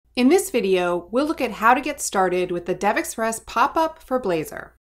In this video, we'll look at how to get started with the DevExpress Popup for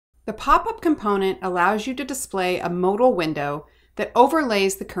Blazor. The Popup component allows you to display a modal window that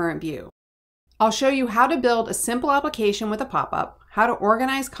overlays the current view. I'll show you how to build a simple application with a popup, how to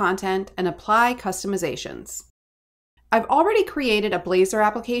organize content, and apply customizations. I've already created a Blazor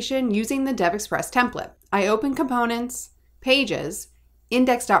application using the DevExpress template. I open components, pages,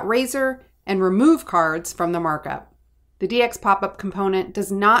 index.razor, and remove cards from the markup. The DxPopup component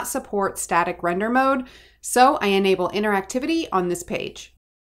does not support static render mode, so I enable interactivity on this page.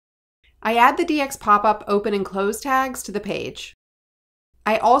 I add the DxPopup open and close tags to the page.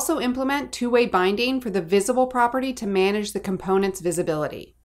 I also implement two-way binding for the visible property to manage the component's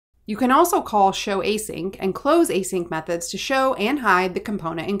visibility. You can also call showAsync and closeAsync methods to show and hide the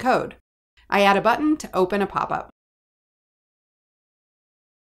component in code. I add a button to open a popup.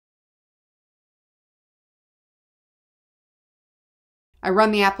 I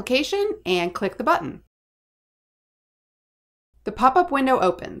run the application and click the button. The pop-up window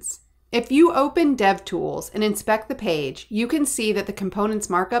opens. If you open DevTools and inspect the page, you can see that the component's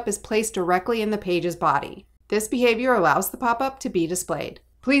markup is placed directly in the page's body. This behavior allows the pop-up to be displayed.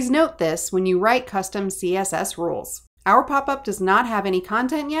 Please note this when you write custom CSS rules. Our pop-up does not have any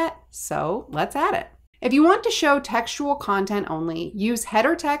content yet, so let's add it. If you want to show textual content only, use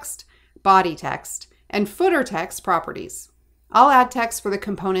header text, body text, and footer text properties. I'll add text for the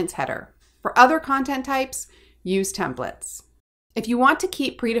component's header. For other content types, use templates. If you want to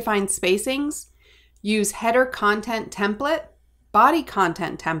keep predefined spacings, use header content template, body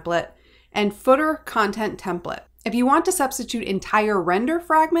content template, and footer content template. If you want to substitute entire render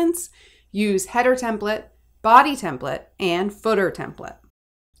fragments, use header template, body template, and footer template.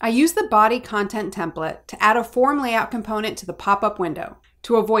 I use the body content template to add a form layout component to the pop-up window.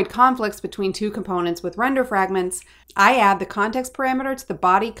 To avoid conflicts between two components with render fragments, I add the context parameter to the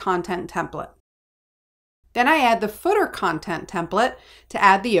body content template. Then I add the footer content template to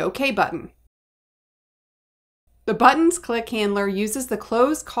add the OK button. The button's click handler uses the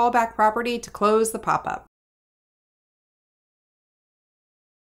close callback property to close the pop-up.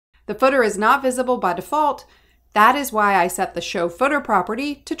 The footer is not visible by default. That is why I set the show footer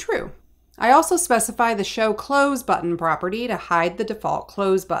property to true. I also specify the show close button property to hide the default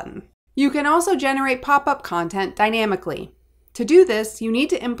close button. You can also generate pop-up content dynamically. To do this, you need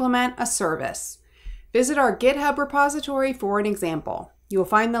to implement a service. Visit our GitHub repository for an example. You will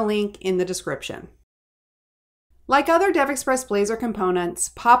find the link in the description. Like other DevExpress Blazor components,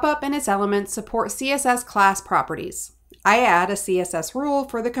 Popup and its elements support CSS class properties. I add a CSS rule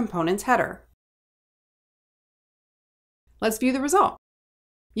for the component's header. Let's view the result.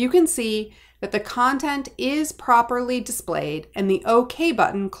 You can see that the content is properly displayed and the OK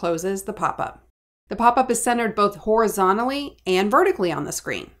button closes the pop-up. The pop-up is centered both horizontally and vertically on the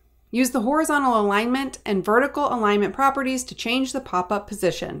screen. Use the horizontal alignment and vertical alignment properties to change the pop-up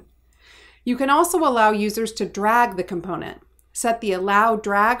position. You can also allow users to drag the component. Set the Allow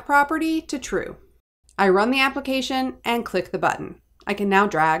Drag property to true. I run the application and click the button. I can now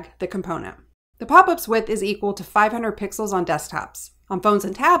drag the component. The pop-up's width is equal to 500 pixels on desktops. On phones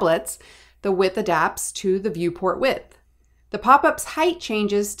and tablets, the width adapts to the viewport width. The pop-up's height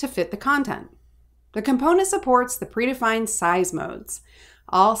changes to fit the content. The component supports the predefined size modes.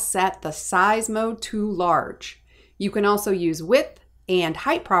 I'll set the size mode to large. You can also use width and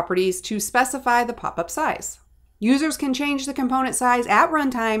height properties to specify the pop-up size. Users can change the component size at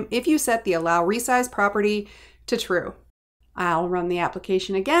runtime if you set the Allow Resize property to true. I'll run the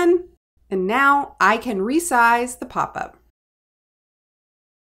application again, and now I can resize the pop-up.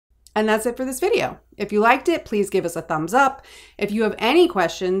 And that's it for this video. If you liked it, please give us a thumbs up. If you have any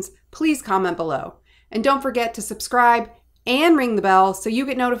questions, please comment below. And don't forget to subscribe and ring the bell so you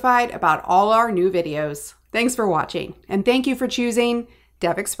get notified about all our new videos. Thanks for watching, and thank you for choosing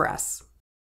DevExpress.